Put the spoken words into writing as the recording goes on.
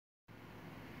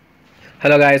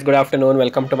Hello guys, good afternoon.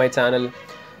 Welcome to my channel.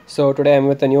 So today I'm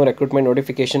with a new recruitment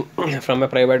notification from a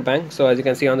private bank. So as you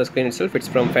can see on the screen itself, it's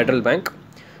from Federal Bank.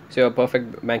 So a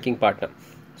perfect banking partner.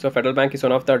 So Federal Bank is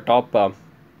one of the top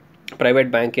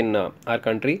private bank in our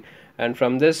country, and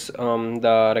from this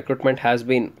the recruitment has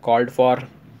been called for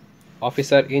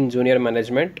officer in junior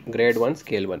management grade 1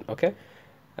 scale 1. Okay,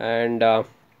 and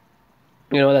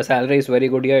the salary is very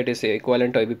good here. It is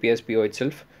equivalent to IBPS PO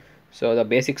itself. So the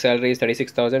basic salary is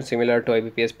 36,000, similar to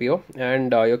IBPS PO,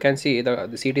 and you can see the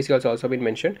CTC also been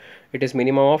mentioned. It is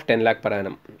minimum of 10 lakh per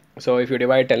annum. So if you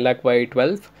divide 10 lakh by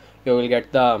 12, you will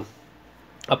get the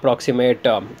approximate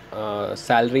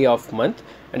salary of month.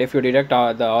 And if you deduct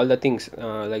all the things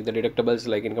like the deductibles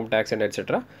like income tax and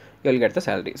etc., you will get the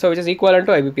salary. So which is equivalent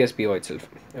to IBPS PO itself.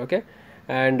 Okay,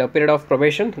 and a period of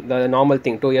probation, the normal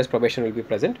thing, 2 years probation will be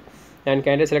present, and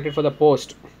candidate selected for the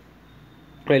post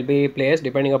will be placed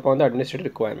depending upon the administrative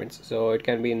requirements. So it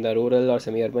can be in the rural or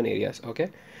semi-urban areas. Okay,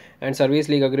 and service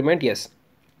league agreement, yes,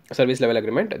 service level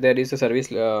agreement. There is a service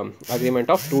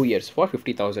agreement of 2 years for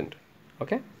 50,000.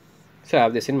 Okay, so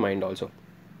have this in mind also.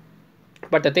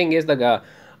 But the thing is,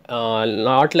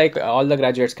 not like all the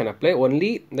graduates can apply.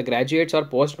 Only the graduates or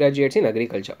post graduates in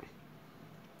agriculture.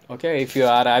 Okay, if you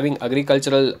are having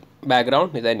agricultural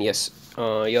background, then yes,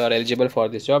 you are eligible for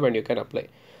this job and you can apply.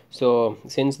 So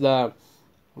since the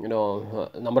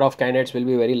number of candidates will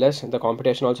be very less, the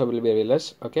competition also will be very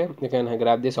less. Okay, you can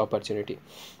grab this opportunity.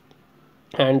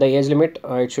 And the age limit,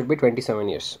 it should be 27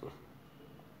 years.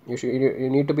 You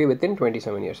need to be within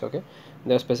 27 years. Okay,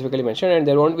 they're specifically mentioned, and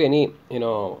there won't be any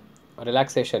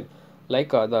relaxation like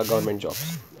the government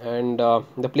jobs. And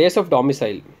the place of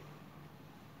domicile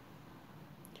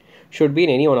should be in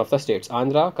any one of the states: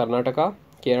 Andhra, Karnataka,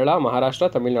 Kerala, Maharashtra,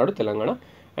 Tamil Nadu, Telangana,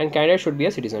 and candidate should be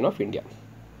a citizen of India.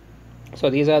 So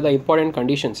these are the important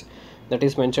conditions that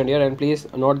is mentioned here, and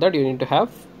please note that you need to have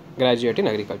graduate in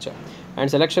agriculture. And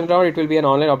selection round, it will be an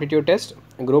online aptitude test,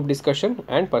 group discussion,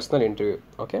 and personal interview.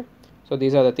 Okay, so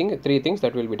these are the three things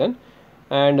that will be done.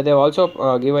 And they have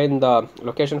also given the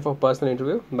location for personal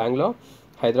interview: Bangalore,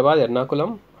 Hyderabad,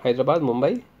 Ernakulam, Hyderabad,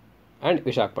 Mumbai, and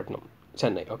Visakhapatnam,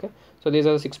 Chennai. Okay, so these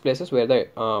are the 6 places where the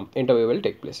interview will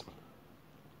take place.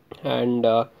 And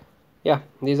yeah,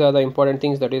 these are the important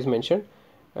things that is mentioned.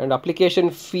 And application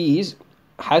fees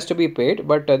has to be paid,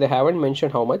 but they haven't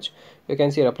mentioned how much. You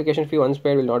can see application fee once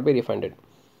paid will not be refunded.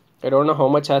 I don't know how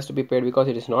much has to be paid because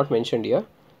it is not mentioned here.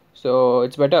 So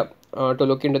it's better to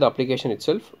look into the application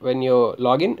itself. When you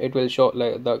log in, it will show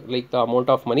like the amount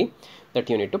of money that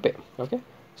you need to pay. Okay,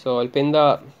 so I'll pin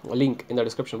the link in the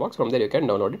description box. From there you can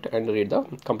download it and read the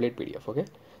complete PDF. Okay,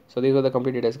 so these are the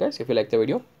complete details, guys. If you like the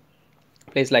video,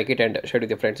 please like it and share it with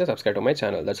your friends and subscribe to my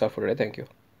channel. That's all for today. Thank you.